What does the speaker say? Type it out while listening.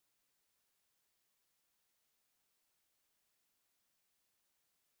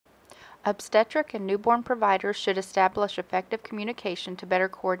Obstetric and newborn providers should establish effective communication to better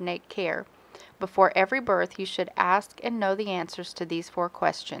coordinate care. Before every birth, you should ask and know the answers to these 4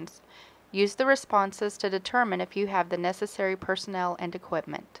 questions. Use the responses to determine if you have the necessary personnel and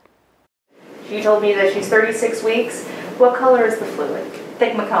equipment. She told me that she's 36 weeks. What color is the fluid?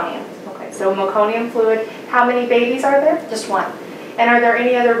 Thick meconium. Okay, so meconium fluid. How many babies are there? Just one. And are there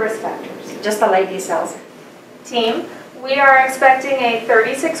any other risk factors? Just the light B cells. Team, we are expecting a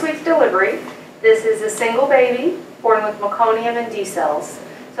 36-week delivery. This is a single baby born with meconium and D cells.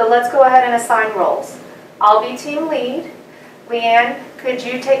 So let's go ahead and assign roles. I'll be team lead. Leanne, could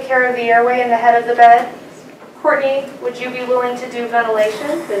you take care of the airway and the head of the bed? Courtney, would you be willing to do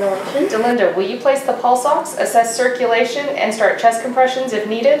ventilation? Delinda, will you place the pulse ox, assess circulation, and start chest compressions if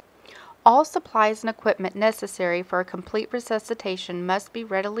needed? All supplies and equipment necessary for a complete resuscitation must be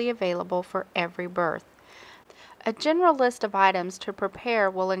readily available for every birth. A general list of items to prepare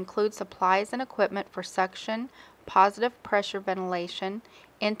will include supplies and equipment for suction, positive pressure ventilation,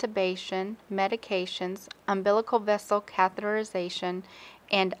 intubation, medications, umbilical vessel catheterization,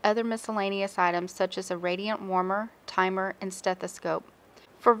 and other miscellaneous items such as a radiant warmer, timer, and stethoscope.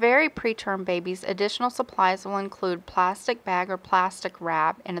 For very preterm babies, additional supplies will include plastic bag or plastic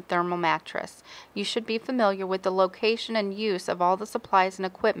wrap and a thermal mattress. You should be familiar with the location and use of all the supplies and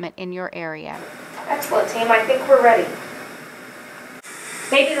equipment in your area. Excellent, team. I think we're ready.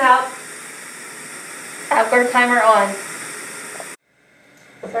 Baby's out. Outdoor timer on.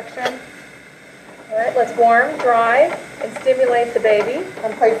 Suction. All right, let's warm, dry, and stimulate the baby.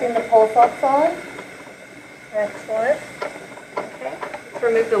 I'm placing the pulse ox on. Excellent. Okay, let's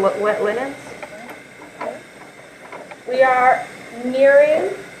remove the wet linens. Okay. We are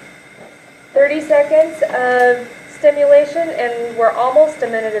nearing 30 seconds of stimulation, and we're almost a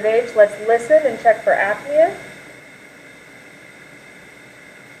minute of age. Let's listen and check for apnea.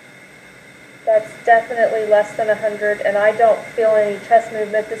 That's definitely less than 100, and I don't feel any chest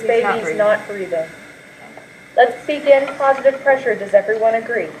movement. This baby's not breathing. Let's begin positive pressure. Does everyone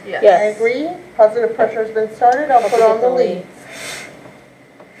agree? Yes. I agree. Positive pressure has been started. I'll put on the leads.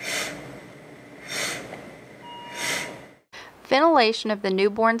 Ventilation of the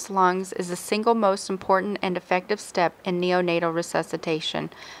newborn's lungs is the single most important and effective step in neonatal resuscitation.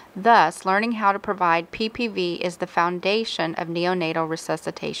 Thus, learning how to provide PPV is the foundation of neonatal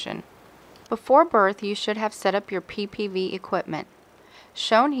resuscitation. Before birth, you should have set up your PPV equipment.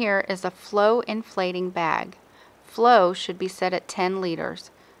 Shown here is a flow inflating bag. Flow should be set at 10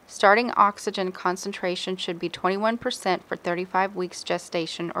 liters. Starting oxygen concentration should be 21% for 35 weeks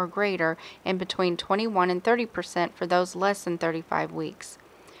gestation or greater, and between 21 and 30% for those less than 35 weeks.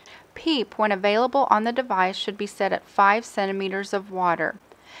 PEEP, when available on the device, should be set at 5 centimeters of water.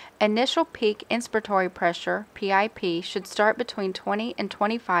 Initial peak inspiratory pressure, PIP, should start between 20 and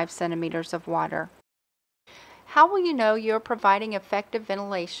 25 centimeters of water. How will you know you are providing effective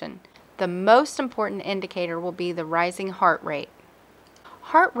ventilation? The most important indicator will be the rising heart rate.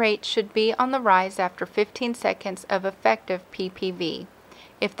 Heart rate should be on the rise after 15 seconds of effective PPV.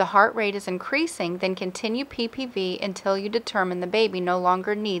 If the heart rate is increasing, then continue PPV until you determine the baby no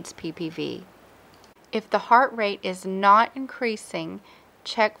longer needs PPV. If the heart rate is not increasing,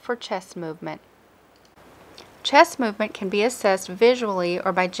 check for chest movement. Chest movement can be assessed visually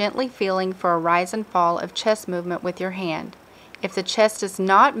or by gently feeling for a rise and fall of chest movement with your hand. If the chest is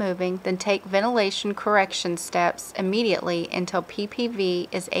not moving, then take ventilation correction steps immediately until PPV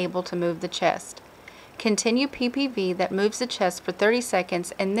is able to move the chest. Continue PPV that moves the chest for 30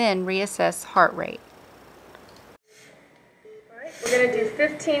 seconds and then reassess heart rate. All right, we're going to do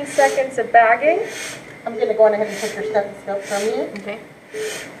 15 seconds of bagging. I'm going to go on ahead and take your stethoscope from you. Okay.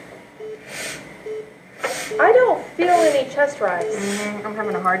 I don't feel any chest rise. I'm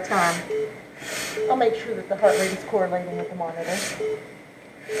having a hard time. I'll make sure that the heart rate is correlating with the monitor.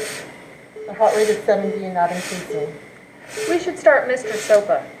 The heart rate is 70 and not increasing. We should start Mr.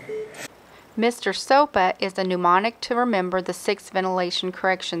 SOPA. Mr. SOPA is a mnemonic to remember the 6 ventilation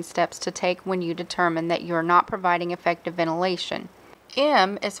correction steps to take when you determine that you are not providing effective ventilation.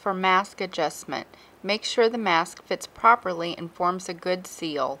 M is for mask adjustment. Make sure the mask fits properly and forms a good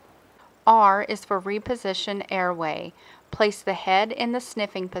seal. R is for reposition airway. Place the head in the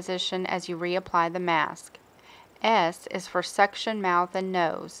sniffing position as you reapply the mask. S is for suction mouth and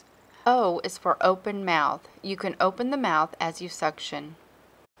nose. O is for open mouth. You can open the mouth as you suction.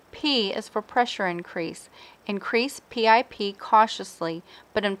 P is for pressure increase. Increase PIP cautiously,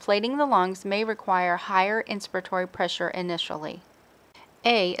 but inflating the lungs may require higher inspiratory pressure initially.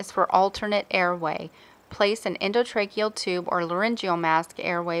 A is for alternate airway. Place an endotracheal tube or laryngeal mask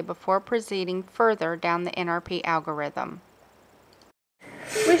airway before proceeding further down the NRP algorithm.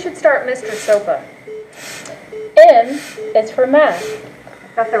 We should start Mr. Sopa. M is for mask.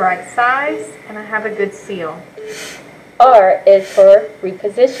 I've got the right size and I have a good seal. R is for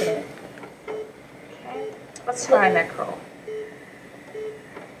repositioning. Okay, let's try a neck roll.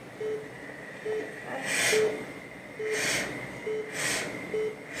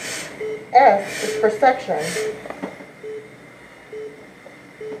 S is for section.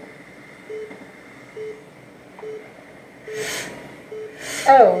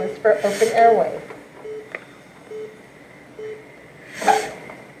 O is for open airway.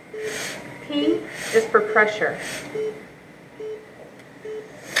 P is for pressure.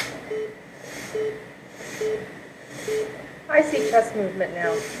 I see chest movement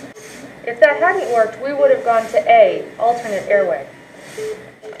now. If that hadn't worked, we would have gone to A, alternate airway.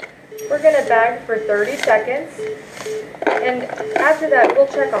 We're going to bag for 30 seconds, and after that, we'll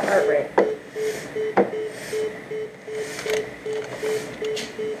check a heart rate.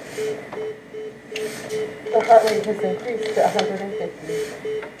 The heart rate has increased to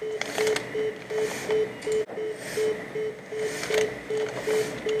 150.